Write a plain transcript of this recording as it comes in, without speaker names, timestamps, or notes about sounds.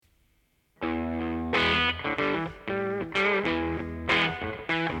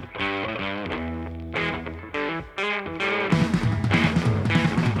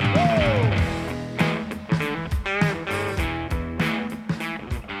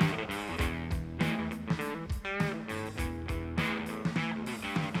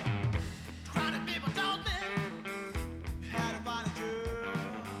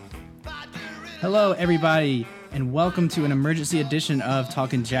Hello, everybody, and welcome to an emergency edition of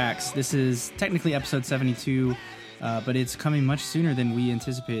Talkin' Jacks. This is technically episode 72, but it's coming much sooner than we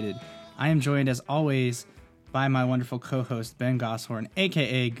anticipated. I am joined, as always, by my wonderful co-host, Ben Gosshorn,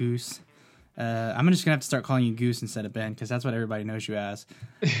 a.k.a. Goose. I'm just going to have to start calling you Goose instead of Ben, because that's what everybody knows you as.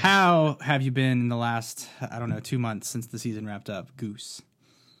 How have you been in the last, 2 months since the season wrapped up, Goose?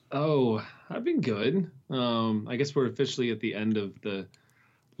 Oh, I've been good. I guess we're officially at the end of the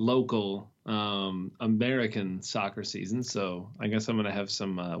local American soccer season, so I guess I'm gonna have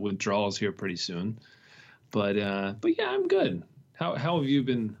some withdrawals here pretty soon. But yeah, I'm good. How have you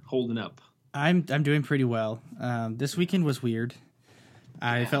been holding up? I'm doing pretty well. This weekend was weird.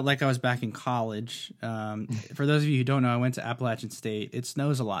 I felt like I was back in college. For those of you who don't know, I went to Appalachian State. It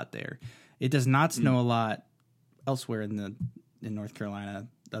snows a lot there. It does not snow a lot elsewhere in North Carolina,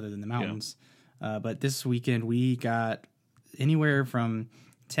 other than the mountains. Yeah. But this weekend we got anywhere from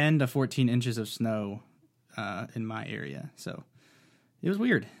 10 to 14 inches of snow in my area. So it was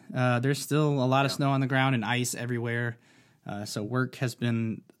weird. There's still a lot of snow on the ground and ice everywhere. So work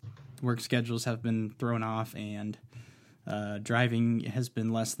schedules have been thrown off, and driving has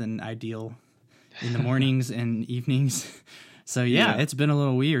been less than ideal in the mornings and evenings. So yeah, it's been a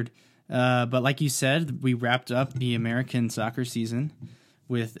little weird. But like you said, we wrapped up the American soccer season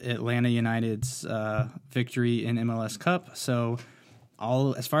with Atlanta United's victory in MLS Cup. So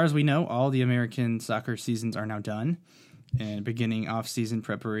as far as we know, all the American soccer seasons are now done and beginning off-season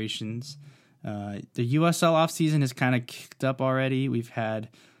preparations. The USL off-season is kind of kicked up already. We've had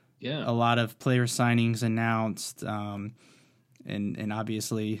a lot of player signings announced, and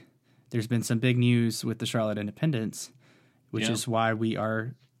obviously there's been some big news with the Charlotte Independence, which is why we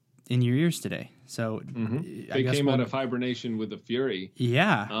are in your ears today. So they came out of hibernation with the Fury.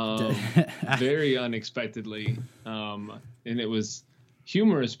 Yeah. Very unexpectedly. And it was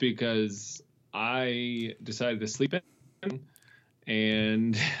humorous because I decided to sleep in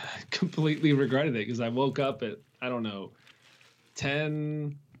and completely regretted it because I woke up at,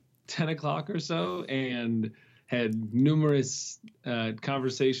 10 o'clock or so and had numerous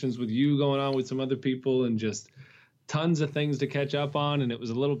conversations with you going on with some other people and just tons of things to catch up on. And it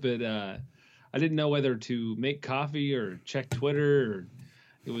was a little bit, I didn't know whether to make coffee or check Twitter, or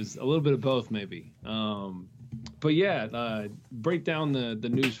it was a little bit of both maybe. But yeah, break down the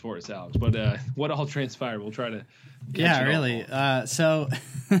news for us, Alex. But what all transpired? We'll try to. Really. So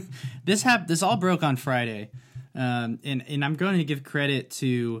this all broke on Friday, and I'm going to give credit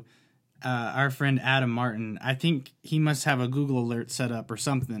to our friend Adam Martin. I think he must have a Google alert set up or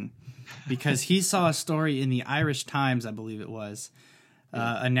something, because he saw a story in the Irish Times, I believe it was,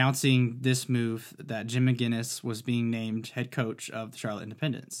 announcing this move that Jim McGuinness was being named head coach of the Charlotte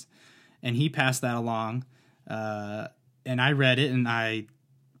Independence, and he passed that along. And I read it and I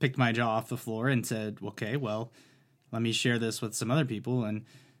picked my jaw off the floor and said, okay, well, let me share this with some other people. And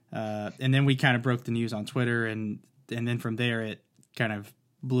then we kind of broke the news on Twitter, and then from there it kind of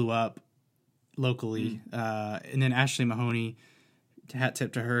blew up locally. And then Ashley Mahoney, hat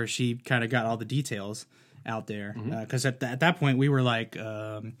tip to her, she kind of got all the details out there. Cause at that point we were like,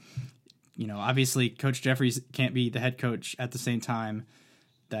 obviously Coach Jeffries can't be the head coach at the same time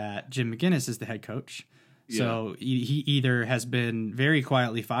that Jim McGuinness is the head coach. So he either has been very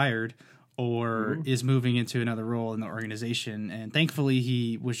quietly fired or is moving into another role in the organization. And thankfully,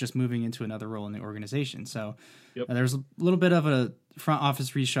 he was just moving into another role in the organization. So there's a little bit of a front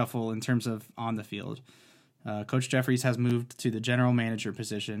office reshuffle in terms of on the field. Coach Jeffries has moved to the general manager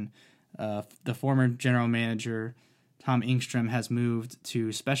position. The former general manager, Tom Engstrom, has moved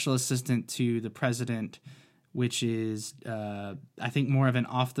to special assistant to the president, which is, I think, more of an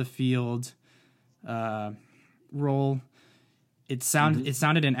off-the-field role. It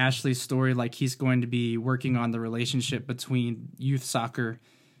sounded in Ashley's story like he's going to be working on the relationship between youth soccer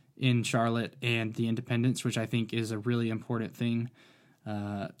in Charlotte and the Independents, which I think is a really important thing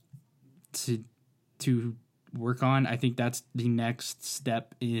to work on. I think that's the next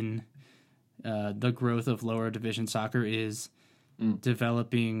step in the growth of lower division soccer is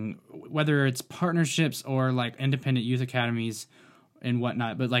developing, whether it's partnerships or like independent youth academies and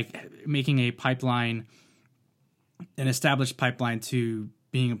whatnot, but like making a pipeline, an established pipeline to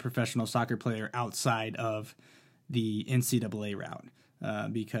being a professional soccer player outside of the NCAA route.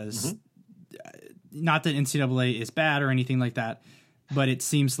 Because not that NCAA is bad or anything like that, but it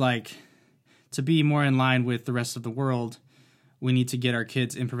seems like to be more in line with the rest of the world, we need to get our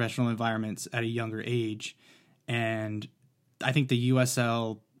kids in professional environments at a younger age. And I think the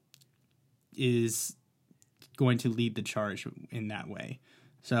USL is going to lead the charge in that way.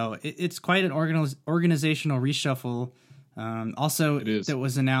 So it's quite an organizational reshuffle Also, It is. it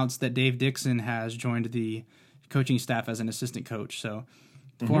was announced that Dave Dixon has joined the coaching staff as an assistant coach. So,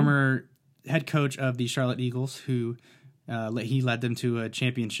 former head coach of the Charlotte Eagles, who he led them to a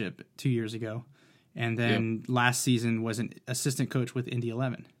championship 2 years ago, and then last season was an assistant coach with Indy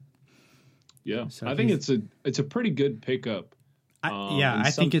 11. Yeah, So I think it's a pretty good pickup.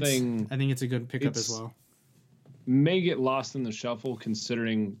 I think it's a good pickup as well. May get lost in the shuffle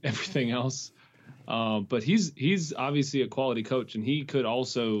considering everything else, but he's obviously a quality coach, and he could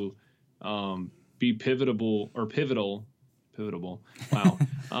also be pivotal. Wow,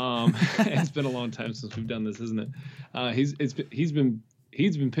 it's been a long time since we've done this, isn't it? He's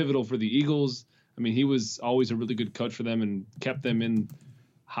been pivotal for the Eagles. I mean, he was always a really good coach for them and kept them in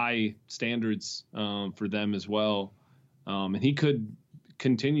high standards for them as well. And he could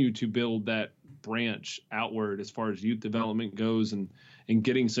continue to build that branch outward as far as youth development goes and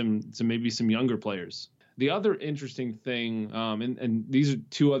getting some maybe some younger players. The other interesting thing, and these are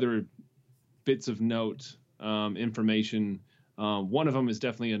two other bits of note information. One of them is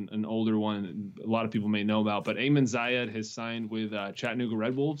definitely an older one a lot of people may know about, but Ayman Zayed has signed with Chattanooga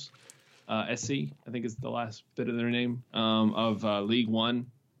Red Wolves, SC, I think is the last bit of their name, of League One.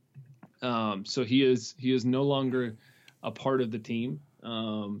 So he is no longer a part of the team.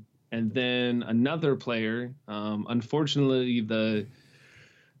 And then another player, unfortunately, the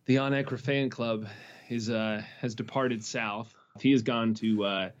On-Ekra fan club has departed south. He has gone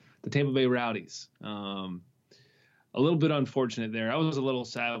to the Tampa Bay Rowdies. A little bit unfortunate there. I was a little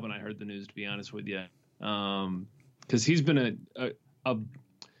sad when I heard the news, to be honest with you, because he's been a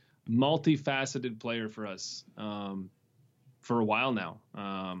multifaceted player for us for a while now.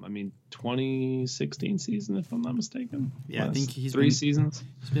 I mean, 2016 season, if I'm not mistaken. Yeah, I think he's 3 seasons.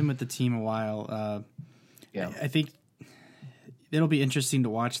 He's been with the team a while. Yeah, I think it'll be interesting to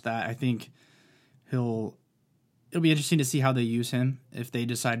watch that. I think it'll be interesting to see how they use him, if they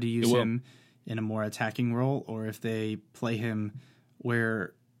decide to use him in a more attacking role, or if they play him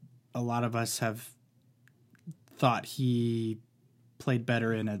where a lot of us have thought he played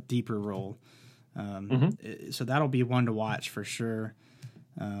better in a deeper role. So that'll be one to watch for sure.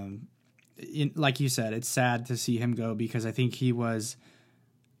 Like you said, it's sad to see him go because I think he was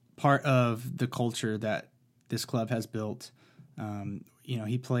part of the culture that this club has built.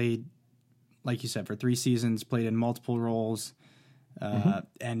 He played, like you said, for 3 seasons, played in multiple roles.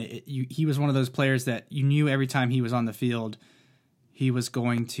 And he was one of those players that you knew every time he was on the field, he was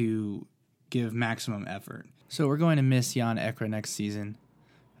going to give maximum effort. So we're going to miss Jan Ekra next season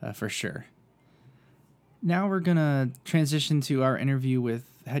for sure. Now we're going to transition to our interview with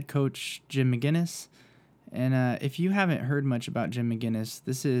head coach Jim McGinnis. And if you haven't heard much about Jim McGinnis,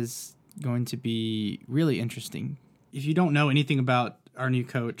 this is going to be really interesting. If you don't know anything about our new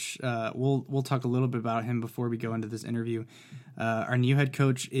coach, we'll talk a little bit about him before we go into this interview. Our new head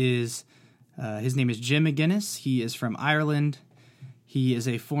coach his name is Jim McGinnis. He is from Ireland. He is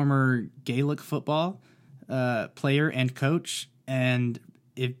a former Gaelic football player and coach. And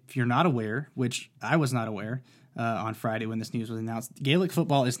if you're not aware, which I was not aware on Friday when this news was announced, Gaelic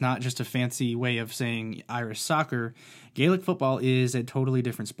football is not just a fancy way of saying Irish soccer. Gaelic football is a totally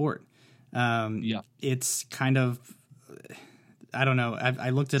different sport. It's kind of, I don't know. I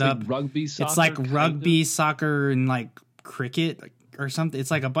looked it up. Like rugby soccer. It's like rugby, soccer, and like cricket or something.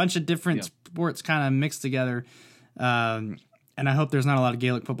 It's like a bunch of different sports kind of mixed together. And I hope there's not a lot of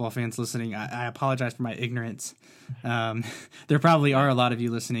Gaelic football fans listening. I apologize for my ignorance. There probably are a lot of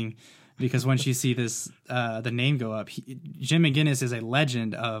you listening because once you see this, the name go up, Jim McGinnis is a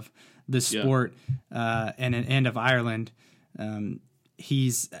legend of the sport and of Ireland. I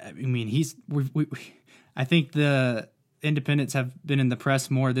think the Independents have been in the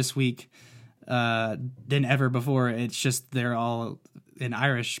press more this week than ever before. It's just they're all in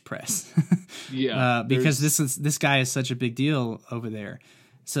Irish press. Because this guy is such a big deal over there.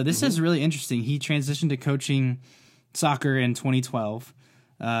 So this is really interesting. He transitioned to coaching soccer in 2012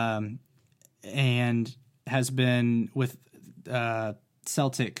 and has been with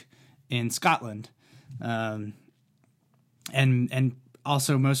Celtic in Scotland. And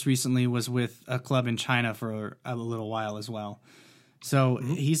also most recently was with a club in China for a little while as well. So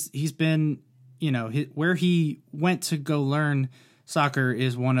he's been, where he went to go learn soccer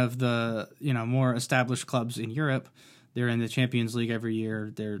is one of the, more established clubs in Europe. They're in the Champions League every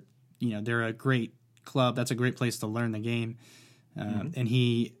year. They're a great club. That's a great place to learn the game. And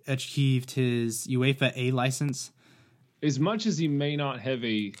he achieved his UEFA A license. As much as he may not have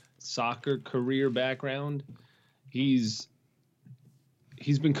a soccer career background, he's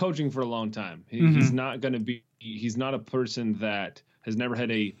been coaching for a long time. He's not going to be. He's not a person that has never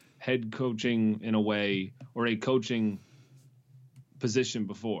had a head coaching in a way or a coaching position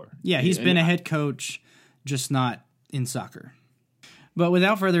before. Yeah, he's been a head coach, just not in soccer. But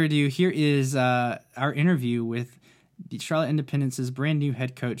without further ado, here is our interview with the Charlotte Independence's brand new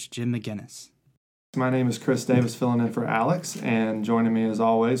head coach, Jim McGinnis. My name is Chris Davis, filling in for Alex, and joining me as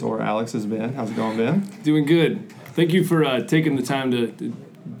always, or Alex, is Ben. How's it going, Ben? Doing good. Thank you for taking the time to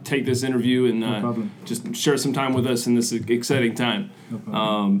take this interview and just share some time with us in this exciting time.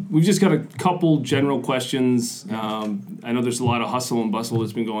 No we've just got a couple general questions. I know there's a lot of hustle and bustle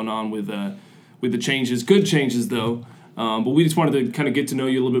that's been going on with the changes, good changes though. But we just wanted to kind of get to know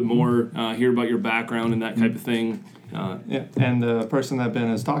you a little bit more, hear about your background and that type of thing. And the person that Ben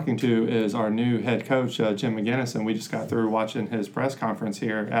is talking to is our new head coach, Jim McGinnis, and we just got through watching his press conference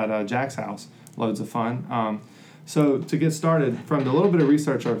here at Jack's house. Loads of fun. So to get started, from the little bit of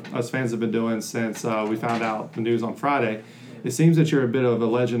research us fans have been doing since we found out the news on Friday, it seems that you're a bit of a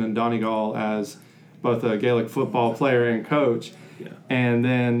legend in Donegal as both a Gaelic football player and coach. Yeah. And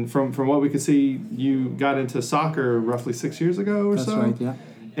then from what we could see, you got into soccer roughly 6 years ago or so. That's right, yeah.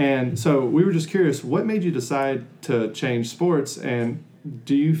 And so we were just curious, what made you decide to change sports, and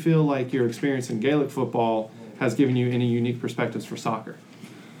do you feel like your experience in Gaelic football has given you any unique perspectives for soccer?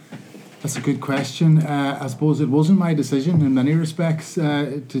 That's a good question. I suppose it wasn't my decision in many respects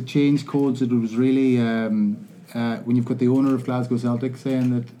to change codes. It was really when you've got the owner of Glasgow Celtic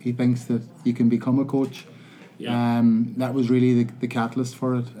saying that he thinks that you can become a coach. Yeah. That was really the catalyst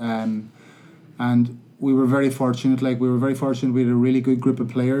for it. And we were very fortunate. We had a really good group of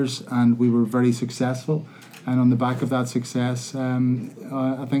players, and we were very successful. And on the back of that success,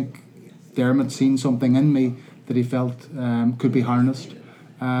 I think Dermot seen something in me that he felt could be harnessed,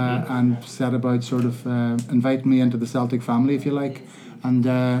 and set about sort of inviting me into the Celtic family, if you like, and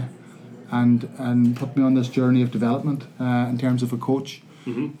put me on this journey of development in terms of a coach.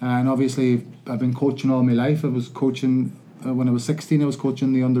 Mm-hmm. And obviously, I've been coaching all my life. I was coaching. When I was 16, I was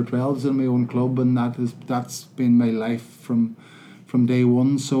coaching the under-12s in my own club, and that's been my life from day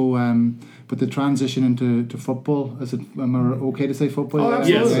one. So, but the transition into football, am I okay to say football? Oh,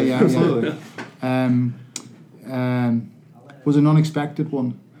 absolutely. Yeah, absolutely. Was an unexpected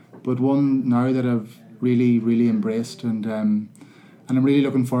one, but one now that I've really, really embraced, and I'm really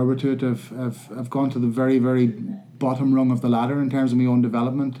looking forward to it. I've gone to the very, very bottom rung of the ladder in terms of my own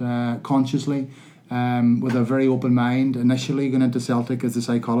development, consciously. With a very open mind, initially going into Celtic as a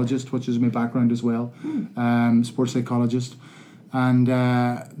psychologist, which is my background as well, sports psychologist, and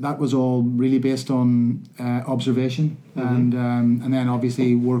that was all really based on observation, and then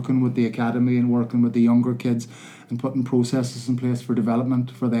obviously working with the academy and working with the younger kids and putting processes in place for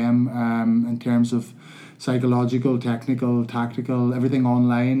development for them in terms of psychological, technical, tactical, everything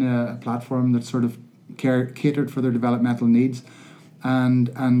online, a platform that sort of catered for their developmental needs,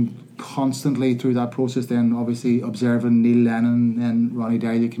 and constantly through that process then obviously observing Neil Lennon and Ronnie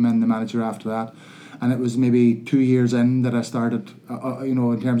Daly came in, the manager after that, and it was maybe 2 years in that I started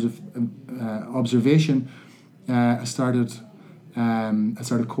in terms of observation, I started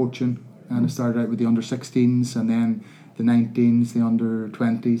coaching, and I started out with the under-16s and then the 19s, the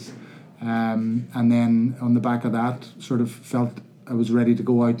under-20s, and then on the back of that sort of felt I was ready to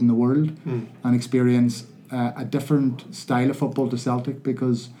go out in the world and experience a different style of football to Celtic,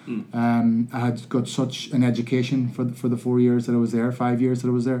 because I had got such an education for the 4 years that I was there, 5 years that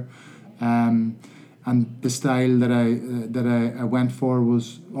I was there, and the style that I went for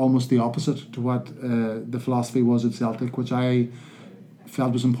was almost the opposite to what the philosophy was at Celtic, which I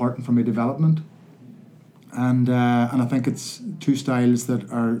felt was important for my development, and I think it's two styles that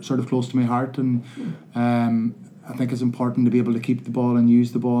are sort of close to my heart, and I think it's important to be able to keep the ball and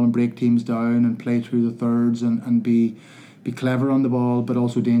use the ball and break teams down and play through the thirds and be clever on the ball, but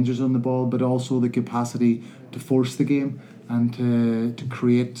also dangerous on the ball, but also the capacity to force the game and to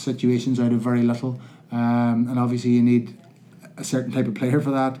create situations out of very little. And obviously you need a certain type of player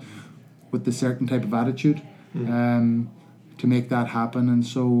for that, with a certain type of attitude to make that happen. And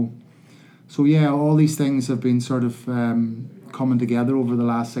so yeah, all these things have been sort of coming together over the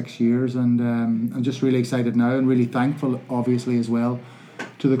last 6 years, and I'm just really excited now and really thankful obviously as well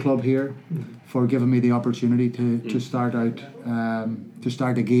to the club here for giving me the opportunity to start out to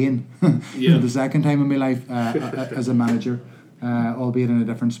start again for the second time in my life as a manager, albeit in a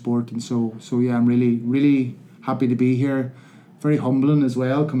different sport. And so yeah, I'm really happy to be here. Very humbling as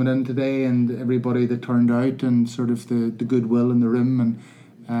well coming in today, and everybody that turned out, and sort of the goodwill in the room,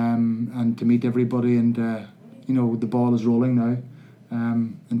 and to meet everybody, and the ball is rolling now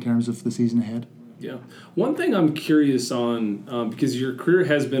in terms of the season ahead. Yeah. One thing I'm curious on, because your career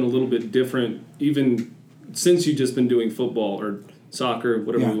has been a little bit different even since you've just been doing football or soccer,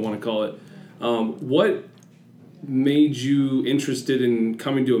 whatever we want to call it. made you interested in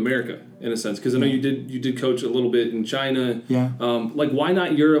coming to America in a sense? Because I know you did coach a little bit in China. Yeah. Like, why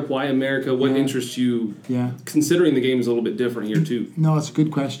not Europe? Why America? What interests you? Yeah. Considering the game is a little bit different here too. No, it's a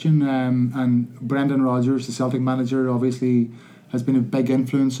good question. And Brendan Rodgers, the Celtic manager, obviously has been a big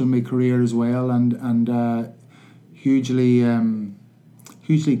influence on my career as well, and hugely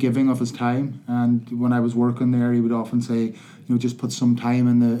giving of his time. And when I was working there, he would often say, just put some time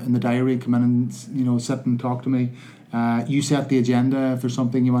in the diary, come in and sit and talk to me. You set the agenda. If there's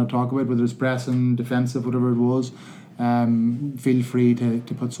something you want to talk about, whether it's pressing, defensive, whatever it was, feel free to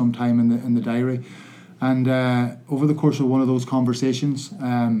put some time in the diary. And over the course of one of those conversations,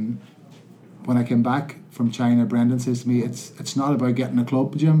 when I came back from China, Brendan says to me, "It's not about getting a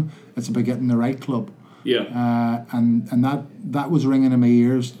club, Jim. It's about getting the right club." Yeah. And that was ringing in my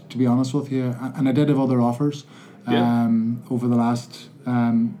ears, to be honest with you. And I did have other offers over the last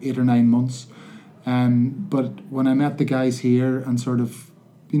 8 or 9 months. But when I met the guys here and sort of,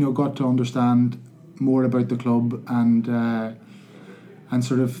 got to understand more about the club and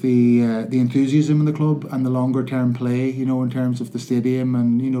sort of the enthusiasm in the club and the longer term play, in terms of the stadium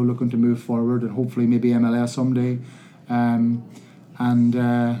and, looking to move forward and hopefully maybe MLS someday. And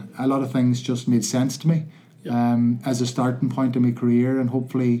a lot of things just made sense to me as a starting point in my career, and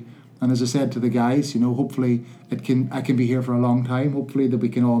hopefully, and as I said to the guys, hopefully I can be here for a long time. Hopefully that we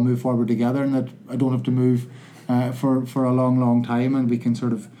can all move forward together, and that I don't have to move for a long time, and we can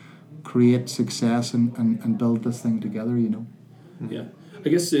sort of create success and build this thing together. Yeah, I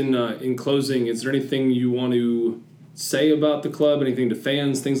guess in closing, is there anything you want to say about the club? Anything to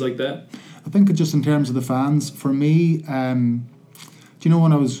fans, things like that? I think just in terms of the fans, for me.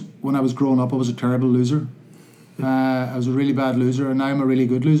 When I was growing up, I was a terrible loser. I was a really bad loser, and now I'm a really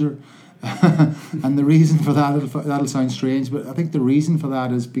good loser. And the reason for that'll sound strange, but I think the reason for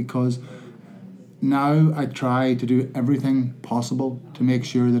that is because now I try to do everything possible to make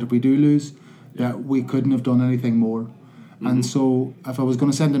sure that if we do lose, that we couldn't have done anything more. Mm-hmm. And so if I was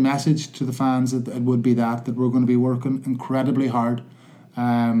going to send a message to the fans, it would be that we're going to be working incredibly hard.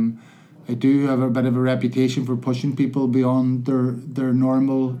 I do have a bit of a reputation for pushing people beyond their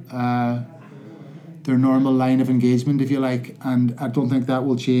normal line of engagement, if you like, and I don't think that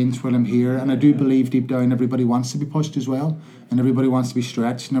will change when I'm here. And I do believe deep down everybody wants to be pushed as well, and everybody wants to be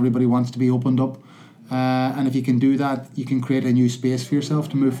stretched, and everybody wants to be opened up. And if you can do that, you can create a new space for yourself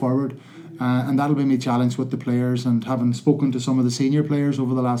to move forward. And that'll be my challenge with the players. And having spoken to some of the senior players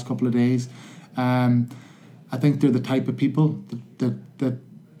over the last couple of days, I think they're the type of people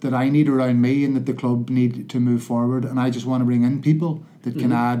that I need around me and that the club need to move forward. And I just want to bring in people that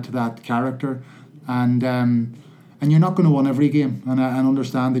can add to that character. And you're not going to win every game. And I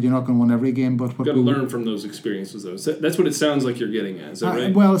understand that you're not going to win every game. But what you've got to learn from those experiences, though. So that's what it sounds like you're getting at. Is that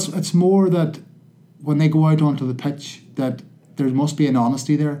right? Well, it's more that when they go out onto the pitch, that there must be an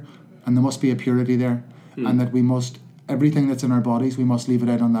honesty there, and there must be a purity there, and that we must, everything that's in our bodies, we must leave it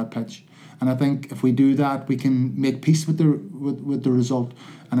out on that pitch. And I think if we do that, we can make peace with the result.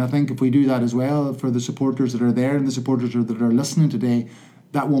 And I think if we do that as well, for the supporters that are there and the supporters that are listening today,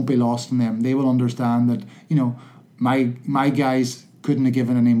 that won't be lost in them. They will understand that, my guys couldn't have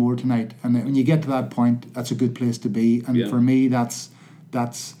given any more tonight. And when you get to that point, that's a good place to be. And for me, that's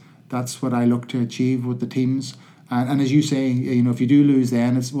what I look to achieve with the teams. And as you say, if you do lose,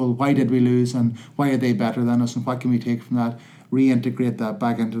 then it's, well, why did we lose, and why are they better than us, and what can we take from that? Reintegrate that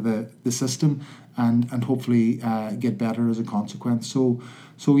back into the system, and hopefully get better as a consequence. So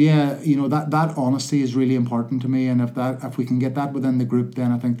yeah, that honesty is really important to me, and if we can get that within the group,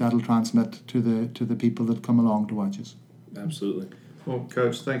 then I think that'll transmit to the people that come along to watch us. Absolutely. Well,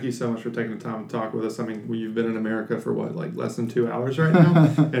 Coach, thank you so much for taking the time to talk with us. I mean, you've been in America for less than 2 hours right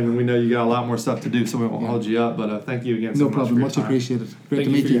now, and we know you got a lot more stuff to do, so we won't hold you up. But thank you again so much. No problem. Much appreciated. Great to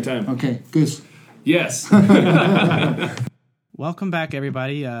meet you. Thank you for your time. Okay, Goose. Yes. Welcome back,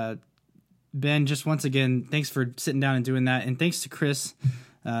 everybody. Ben, just once again, thanks for sitting down and doing that, and thanks to Chris.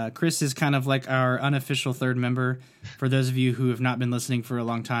 Chris is kind of like our unofficial third member. For those of you who have not been listening for a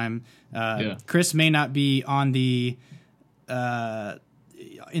long time, Chris may not be on the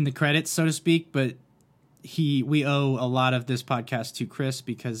in the credits, so to speak, but we owe a lot of this podcast to Chris,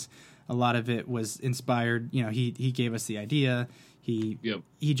 because a lot of it was inspired. He gave us the idea. He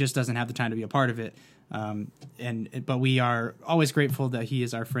just doesn't have the time to be a part of it. But we are always grateful that he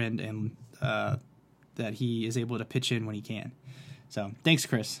is our friend, and that he is able to pitch in when he can. So thanks,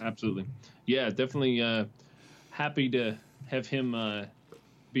 Chris. Absolutely. Yeah, definitely happy to have him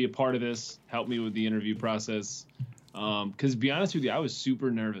be a part of this, help me with the interview process. Because to be honest with you, I was super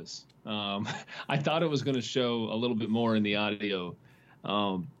nervous. I thought it was going to show a little bit more in the audio.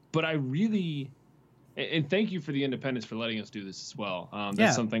 But I really And thank you for the Independents for letting us do this as well.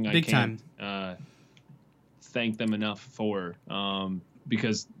 That's something I can't thank them enough for,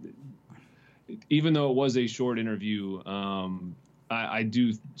 because even though it was a short interview, I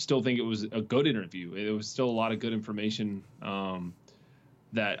do still think it was a good interview. It was still a lot of good information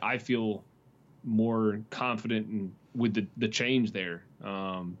that I feel more confident in with the change there.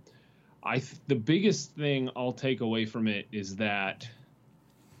 The biggest thing I'll take away from it is that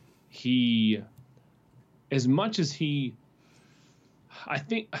he, as much as I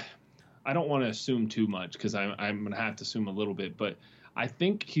think, I don't want to assume too much because I'm going to have to assume a little bit, but I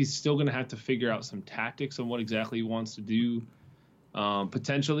think he's still going to have to figure out some tactics on what exactly he wants to do.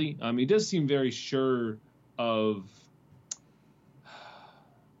 Potentially, he does seem very sure of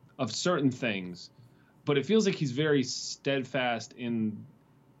certain things, but it feels like he's very steadfast in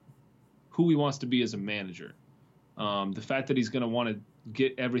who he wants to be as a manager. The fact that he's going to want to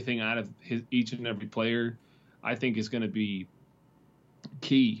get everything out of each and every player, I think, is going to be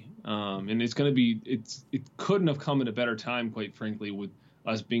key. And it's going to be it couldn't have come at a better time, quite frankly, with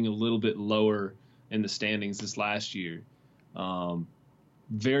us being a little bit lower in the standings this last year.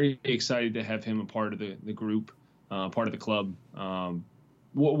 Very excited to have him a part of the group, part of the club.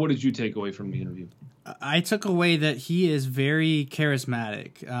 What did you take away from the interview? I took away that he is very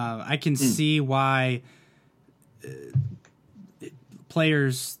charismatic. I can see why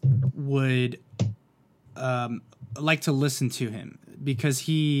players would like to listen to him, because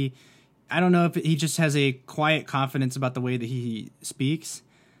I don't know if he just has a quiet confidence about the way that he speaks.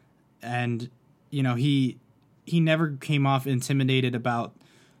 And, he never came off intimidated about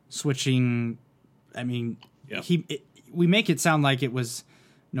switching. I mean, yep. We make it sound like it was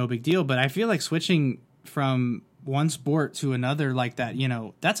no big deal, but I feel like switching from one sport to another like that,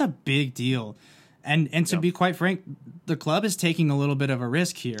 that's a big deal. And to be quite frank, the club is taking a little bit of a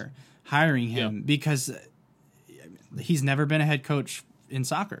risk here hiring him because he's never been a head coach in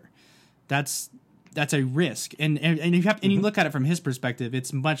soccer. That's a risk. And you look at it from his perspective,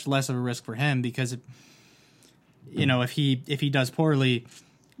 it's much less of a risk for him because if he does poorly,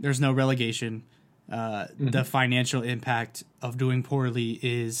 there's no relegation. The financial impact of doing poorly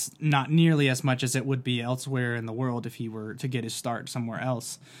is not nearly as much as it would be elsewhere in the world if he were to get his start somewhere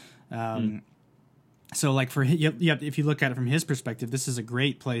else. So, like, if you look at it from his perspective, this is a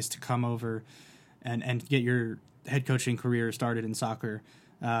great place to come over and get your head coaching career started in soccer.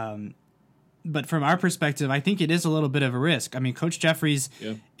 But from our perspective, I think it is a little bit of a risk. I mean, Coach Jeffries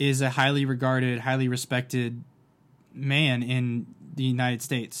is a highly regarded, highly respected man in the United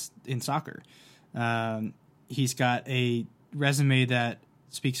States in soccer. He's got a resume that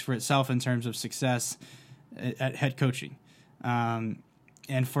speaks for itself in terms of success at head coaching.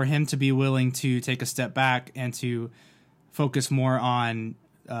 And for him to be willing to take a step back and to focus more on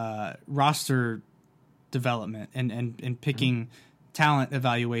roster development and picking talent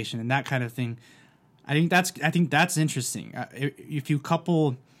evaluation and that kind of thing, I think that's interesting. If you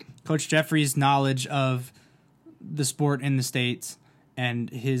couple Coach Jeffries' knowledge of the sport in the States and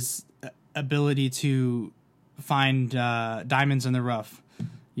his ability to find diamonds in the rough,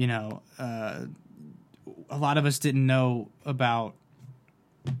 a lot of us didn't know about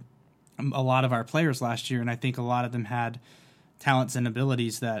a lot of our players last year, and I think a lot of them had talents and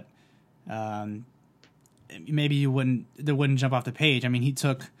abilities that maybe that wouldn't jump off the page. I mean, he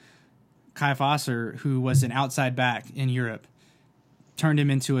took Kai Fosser, who was an outside back in Europe, turned him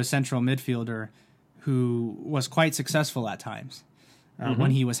into a central midfielder who was quite successful at times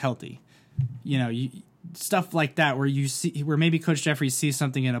when he was healthy. Stuff like that where maybe Coach Jeffries sees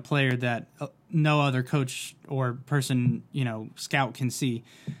something in a player that no other coach or person, scout can see.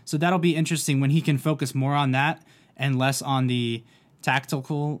 So that'll be interesting when he can focus more on that and less on the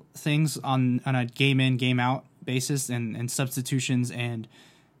tactical things on a game in, game out basis and substitutions and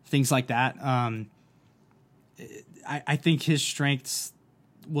things like that. I think his strengths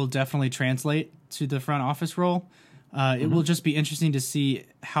will definitely translate to the front office role. It will just be interesting to see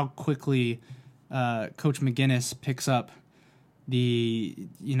how quickly Coach McGinnis picks up the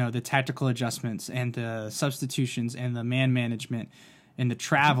tactical adjustments and the substitutions and the man management and the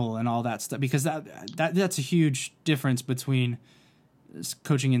travel and all that stuff, because that's a huge difference between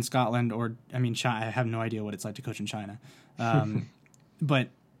coaching in Scotland or China. I have no idea what it's like to coach in China, but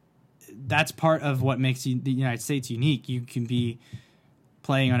that's part of what makes the United States unique. You can be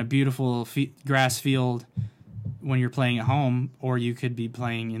playing on a beautiful grass field when you're playing at home, or you could be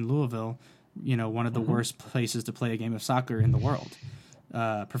playing in Louisville, one of the worst places to play a game of soccer in the world.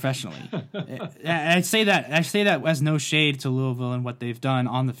 professionally. I say that as no shade to Louisville and what they've done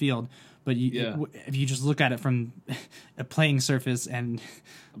on the field, but if you just look at it from a playing surface and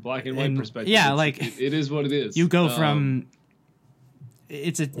a black and white perspective, it is what it is. You go from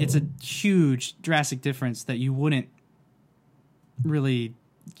it's a huge drastic difference that you wouldn't really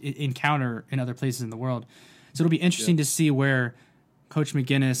encounter in other places in the world. So it'll be interesting to see where Coach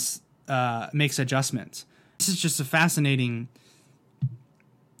McGinnis makes adjustments. This is just a fascinating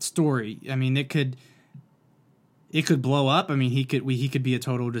story. I mean, it could blow up. I mean, he could be a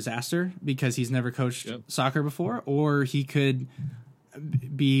total disaster because he's never coached soccer before, or he could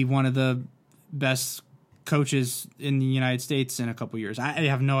be one of the best coaches in the United States in a couple years. I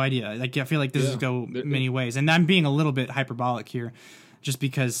have no idea. Like, I feel like this is go many ways, and I'm being a little bit hyperbolic here, just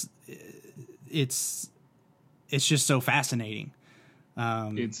because it's just so fascinating.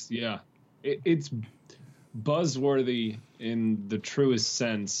 It's buzzworthy in the truest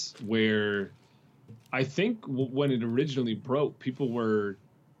sense, where I think when it originally broke, people were.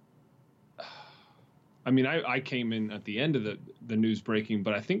 I mean, I came in at the end of the news breaking,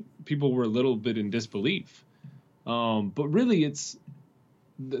 but I think people were a little bit in disbelief. But really, it's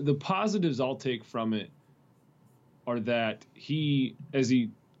the positives I'll take from it are that I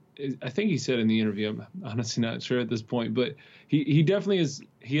think he said in the interview, I'm honestly not sure at this point, but he definitely is.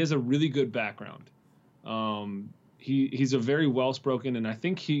 He has a really good background. He's a very well-spoken, and I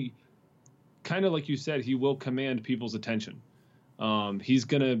think he kind of, like you said, he will command people's attention. He's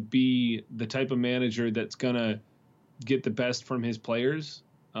going to be the type of manager that's going to get the best from his players.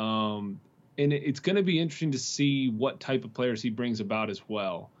 And it's going to be interesting to see what type of players he brings about as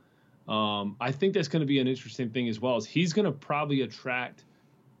well. I think that's going to be an interesting thing as well, is he's going to probably attract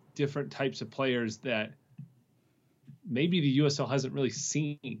different types of players that maybe the USL hasn't really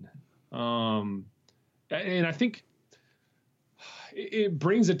seen. And I think it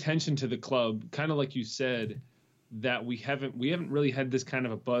brings attention to the club, kind of like you said, that we haven't really had this kind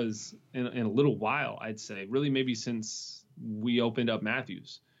of a buzz in a little while, I'd say, really maybe since we opened up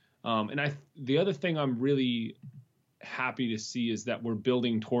Matthews. And the other thing I'm really happy to see is that we're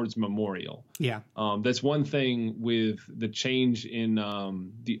building towards Memorial. Yeah. That's one thing with the change in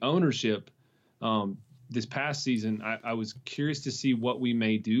the ownership this past season. I was curious to see what we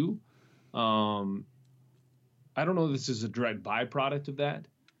may do. I don't know if this is a direct byproduct of that,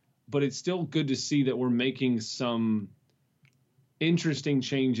 but it's still good to see that we're making some interesting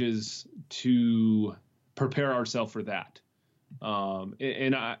changes to prepare ourselves for that.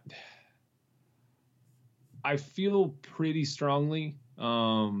 And I feel pretty strongly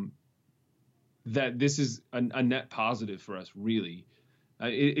that this is a net positive for us, really.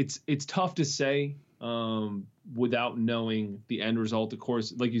 It's tough to say without knowing the end result. Of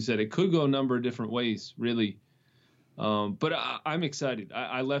course, like you said, it could go a number of different ways, really. But I'm excited.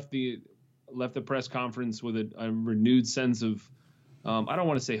 I left the press conference with a renewed sense of, I don't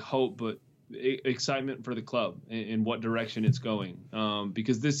want to say hope, but excitement for the club and what direction it's going.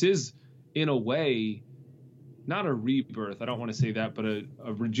 Because this is, in a way, not a rebirth. I don't want to say that, but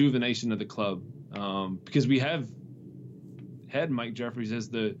a rejuvenation of the club. Because we have had Mike Jeffries as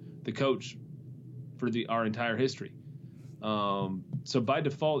the coach for our entire history. So by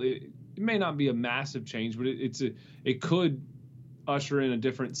default, it may not be a massive change, but it could usher in a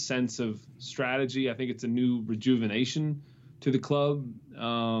different sense of strategy. I think it's a new rejuvenation to the club,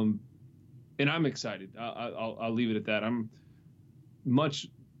 and I'm excited. I'll leave it at that. I'm much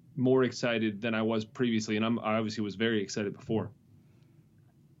more excited than I was previously, and I obviously was very excited before.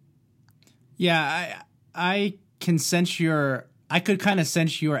 Yeah, I can sense I could kind of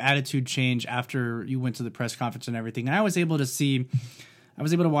sense your attitude change after you went to the press conference and everything. And I was able to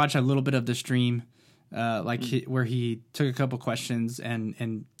watch a little bit of the stream, where he took a couple questions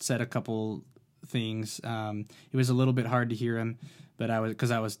and said a couple things. It was a little bit hard to hear him, but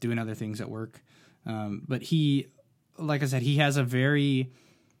because I was doing other things at work. But he, like I said, he has a very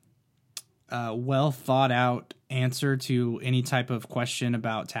well thought out answer to any type of question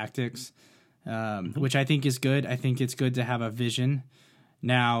about tactics, which I think is good. I think it's good to have a vision.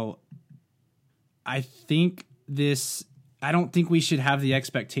 Now, I don't think we should have the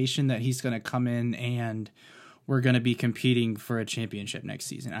expectation that he's going to come in and we're going to be competing for a championship next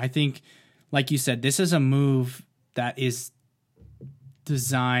season. I think, like you said, this is a move that is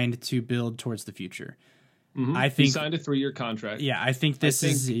designed to build towards the future. Mm-hmm. I think he signed a 3-year contract. Yeah, I think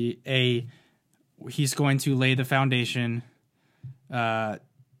he's going to lay the foundation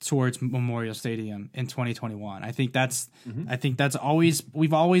towards Memorial Stadium in 2021. I think that's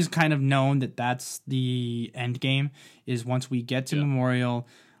we've always kind of known that that's the end game, is once we get to Memorial,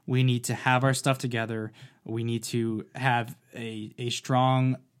 we need to have our stuff together. We need to have a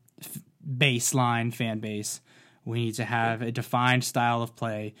strong baseline fan base. We need to have a defined style of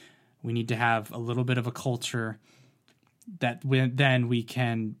play. We need to have a little bit of a culture that then we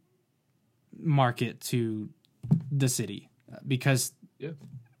can market to the city. Because,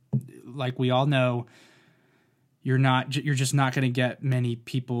 like we all know, you're just not going to get many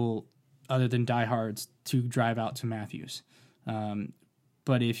people other than diehards to drive out to Matthews.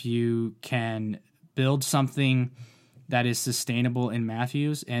 But if you can build something that is sustainable in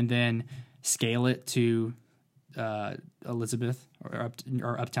Matthews and then scale it to Elizabeth or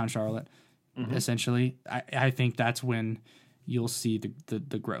Uptown Charlotte, essentially, I think that's when you'll see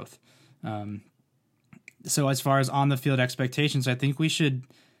the growth. So as far as on the field expectations, I think we should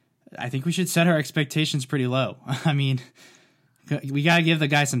set our expectations pretty low. I mean, we got to give the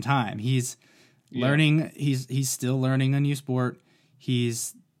guy some time. He's learning. He's still learning a new sport.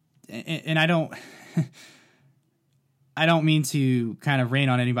 And I don't mean to kind of rain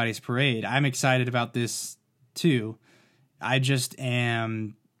on anybody's parade. I'm excited about this too. I just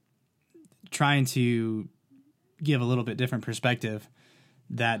am trying to give a little bit different perspective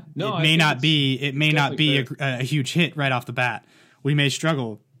that it may not be a huge hit right off the bat. We may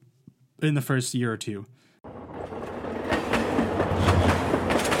struggle in the first year or two. But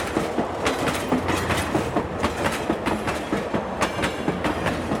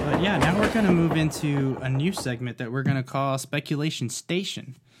yeah, now we're going to move into a new segment that we're going to call Speculation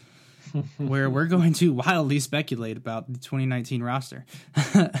Station, where we're going to wildly speculate about the 2019 roster.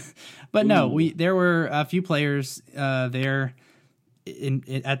 But no, there were a few players there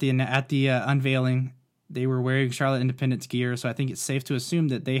at the unveiling. They were wearing Charlotte Independence gear, so I think it's safe to assume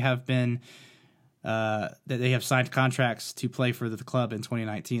that they have been that they have signed contracts to play for the club in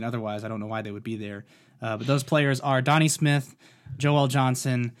 2019. Otherwise, I don't know why they would be there. But those players are Donnie Smith, Joel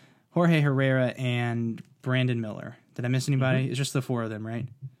Johnson, Jorge Herrera, and Brandon Miller. Did I miss anybody? It's just the four of them, right?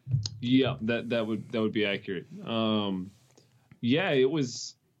 Yeah, that would be accurate. It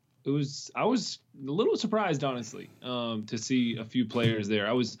was. I was a little surprised, honestly, to see a few players there.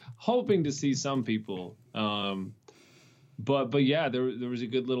 I was hoping to see some people, but yeah, there was a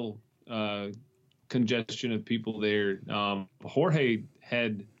good little congestion of people there. Jorge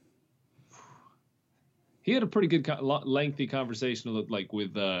had a pretty good lengthy conversation, it looked like,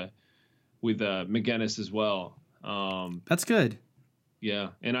 with McGinnis as well. That's good. Yeah,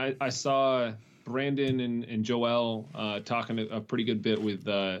 and I saw Brandon and Joel talking a pretty good bit with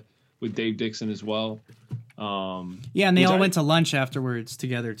Dave Dixon as well. Yeah, and they all went to lunch afterwards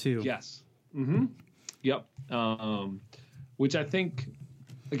together too. Yes. Mm-hmm. Yep. Which I think,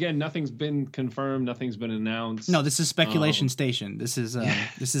 again, nothing's been confirmed, nothing's been announced. No, this is Speculation Station. This is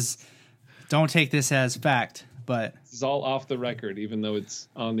don't take this as fact, but this is all off the record, even though it's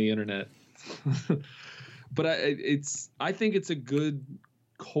on the internet. But I think it's a good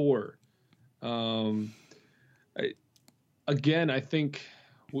core. I think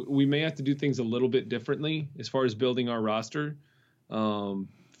we may have to do things a little bit differently as far as building our roster for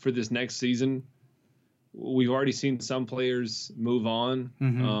this next season. We've already seen some players move on.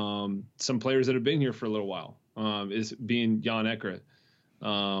 Mm-hmm. Some players that have been here for a little while, is being Jan Ekra.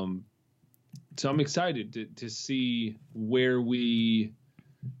 So I'm excited to see where we,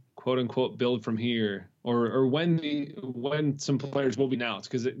 quote unquote, build from here, or when some players will be announced,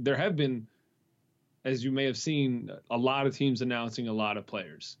 because there have been, as you may have seen, a lot of teams announcing a lot of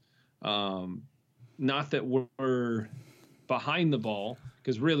players. Not that we're behind the ball,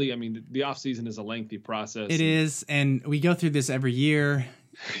 because really, I mean, the offseason is a lengthy process. It is, and we go through this every year.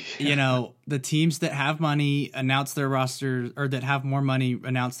 Yeah. You know, the teams that have money announce their rosters, or that have more money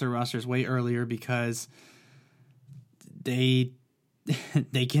announce their rosters way earlier, because they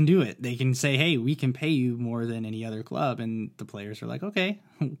can do it. They can say, hey, we can pay you more than any other club. And the players are like, okay,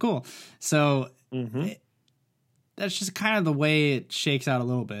 cool. So that's just kind of the way it shakes out a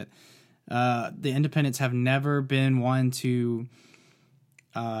little bit. The Independents have never been one to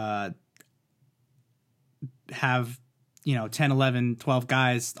have, 10, 11, 12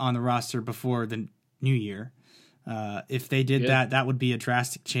 guys on the roster before the new year. If they did that would be a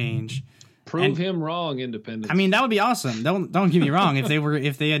drastic change. Prove him wrong, Independence. I mean, that would be awesome. Don't get me wrong.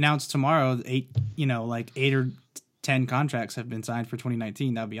 If they announced tomorrow 8 or 10 contracts have been signed for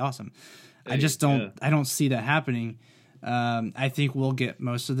 2019, that would be awesome. I just don't. I don't see that happening. I think we'll get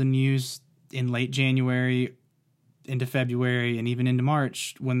most of the news in late January, into February, and even into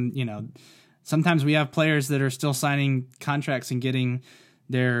March. When sometimes we have players that are still signing contracts and getting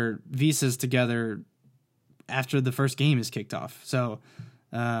their visas together after the first game is kicked off. So.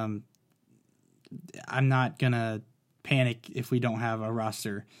 I'm not gonna panic if we don't have a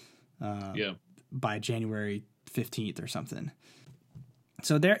roster by January 15th or something.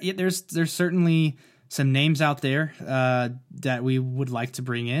 So there's certainly some names out there that we would like to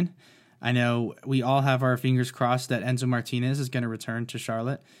bring in. I know we all have our fingers crossed that Enzo Martinez is going to return to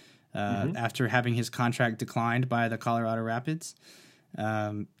Charlotte after having his contract declined by the Colorado Rapids.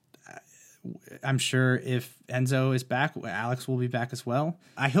 I'm sure if Enzo is back, Alex will be back as well.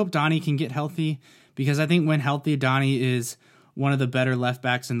 I hope Donnie can get healthy, because I think when healthy, Donnie is one of the better left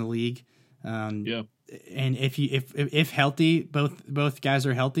backs in the league. And if healthy, both guys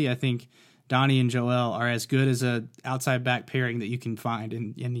are healthy, I think Donnie and Joel are as good as a outside back pairing that you can find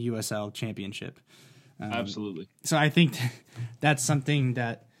in the USL Championship. Absolutely. So I think that's something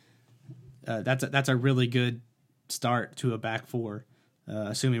that that's a really good start to a back four.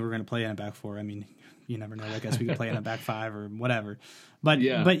 Assuming we're going to play in a back four. I mean, you never know. I guess we could play in a back five or whatever. But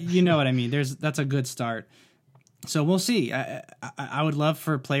you know what I mean. That's a good start. So we'll see. I would love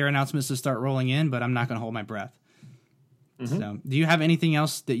for player announcements to start rolling in, but I'm not going to hold my breath. Mm-hmm. So, do you have anything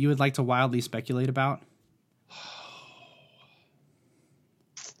else that you would like to wildly speculate about?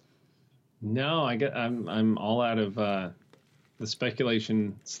 No, I'm all out of the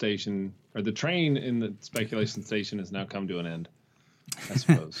speculation station, or the train in the speculation station has now come to an end, I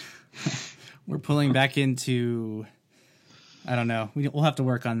suppose. We're pulling back into, I don't know. We'll have to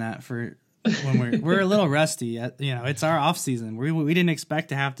work on that for when we're a little rusty. It's our off season. We didn't expect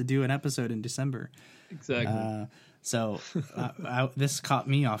to have to do an episode in December. Exactly. So this caught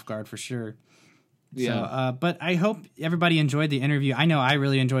me off guard for sure. Yeah. So, but I hope everybody enjoyed the interview. I know I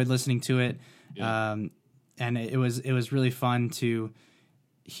really enjoyed listening to it. Yeah. And it was really fun to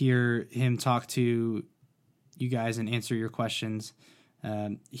hear him talk to you guys and answer your questions.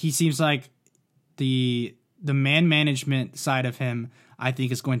 He seems like the man management side of him, I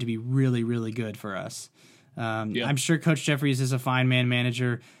think, is going to be really, really good for us. I'm sure Coach Jeffries is a fine man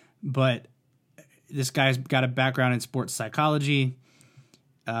manager, but this guy's got a background in sports psychology.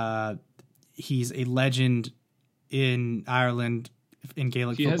 He's a legend in Ireland in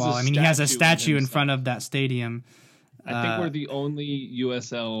Gaelic football. I mean, he has a statue in front of that stadium. I think we're the only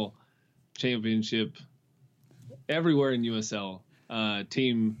USL championship everywhere in USL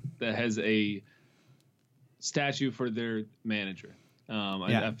team that has a statue for their manager.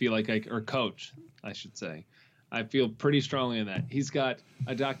 I feel like or coach, I should say. I feel pretty strongly in that. He's got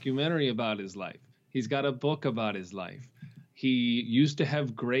a documentary about his life. He's got a book about his life. He used to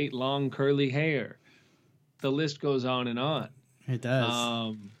have great long curly hair. The list goes on and on. It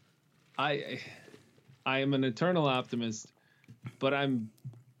does. I am an eternal optimist, but I'm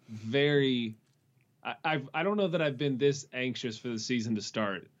very. I don't know that I've been this anxious for the season to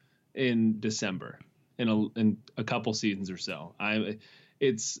start in December in a couple seasons or so. I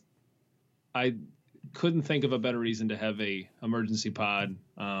couldn't think of a better reason to have a emergency pod.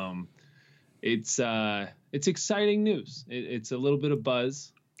 It's exciting news. It's a little bit of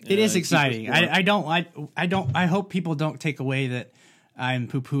buzz. It is exciting. I hope people don't take away that I'm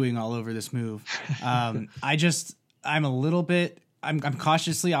poo-pooing all over this move. I'm a little bit. I'm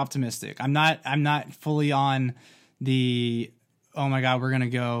cautiously optimistic. I'm not fully on the, oh my God, we're gonna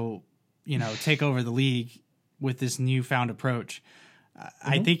go, take over the league with this newfound approach.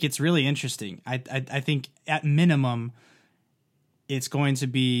 I think it's really interesting. I think at minimum, it's going to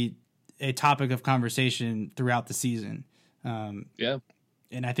be a topic of conversation throughout the season.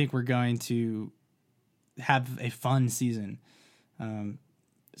 And I think we're going to have a fun season.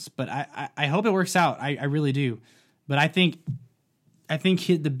 But I hope it works out. I really do. But I think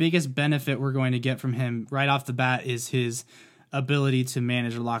the biggest benefit we're going to get from him right off the bat is his ability to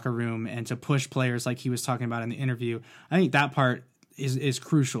manage a locker room and to push players like he was talking about in the interview. I think that part is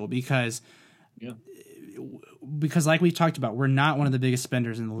crucial because like we talked about, we're not one of the biggest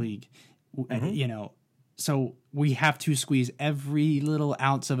spenders in the league. So we have to squeeze every little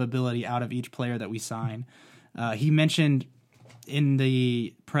ounce of ability out of each player that we sign. He mentioned in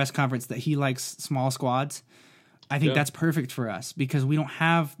the press conference that he likes small squads. I think that's perfect for us because we don't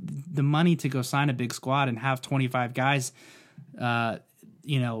have the money to go sign a big squad and have 25 guys,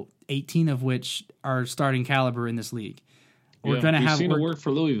 18 of which are starting caliber in this league. We're going to have seen it work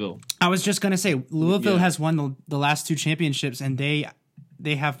for Louisville. I was just going to say Louisville has won the last two championships, and they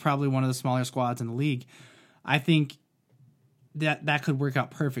have probably one of the smaller squads in the league. I think that could work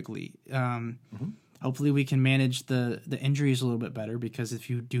out perfectly. Hopefully we can manage the injuries a little bit better because if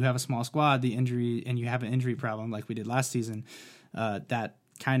you do have a small squad, the injury and you have an injury problem like we did last season, that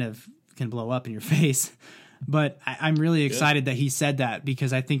kind of can blow up in your face. But I'm really excited that he said that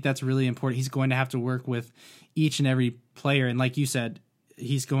because I think that's really important. He's going to have to work with each and every player. And like you said,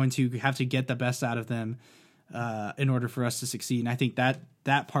 he's going to have to get the best out of them in order for us to succeed. And I think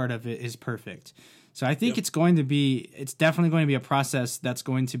that part of it is perfect. So I think it's definitely going to be a process that's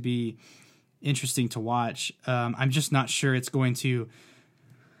going to be interesting to watch. I'm just not sure it's going to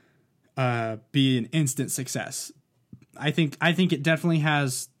be an instant success. I think it definitely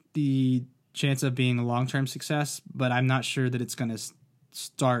has the chance of being a long-term success, but I'm not sure that it's going to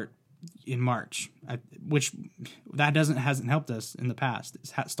start in March, which that hasn't helped us in the past.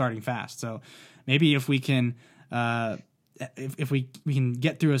 It's starting fast. So maybe if we can if we can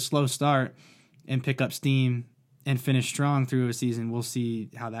get through a slow start and pick up steam and finish strong through a season, we'll see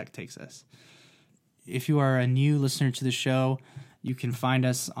how that takes us. If you are a new listener to the show, you can find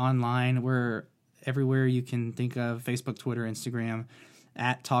us online. We're everywhere you can think of: Facebook, Twitter, Instagram,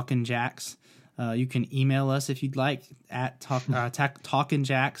 at Talkin' Jacks. You can email us if you'd like at Talkin'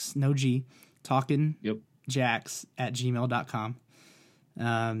 Jacks, no G, Talkin' Jacks at gmail.com.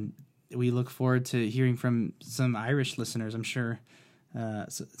 We look forward to hearing from some Irish listeners, I'm sure.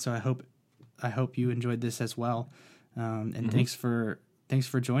 So I hope you enjoyed this as well. And thanks for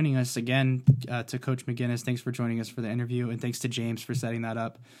joining us again, to Coach McGinnis. Thanks for joining us for the interview, and thanks to James for setting that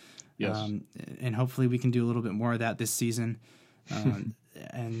up. Yes. And hopefully we can do a little bit more of that this season. And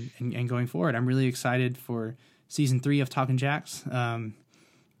going forward, I'm really excited for season 3 of Talkin' Jacks.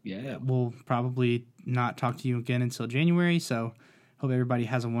 We'll probably not talk to you again until January. So hope everybody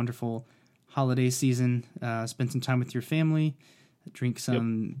has a wonderful holiday season. Spend some time with your family, drink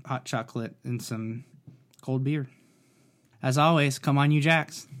some hot chocolate and some cold beer. As always, come on, you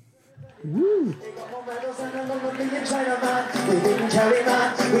Jacks. Woo! We didn't carry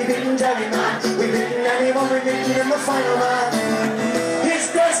man, we didn't carry man, we didn't anyone, we didn't in the final man.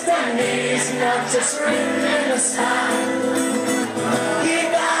 His destiny's not just written in the sky. He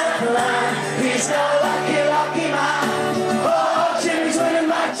got a plan, he's no lucky man. Oh, Jimmy's winning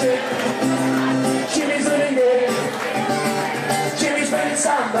magic, Jimmy's winning it. Jimmy's bringing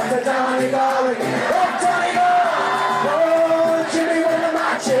some back to down and going.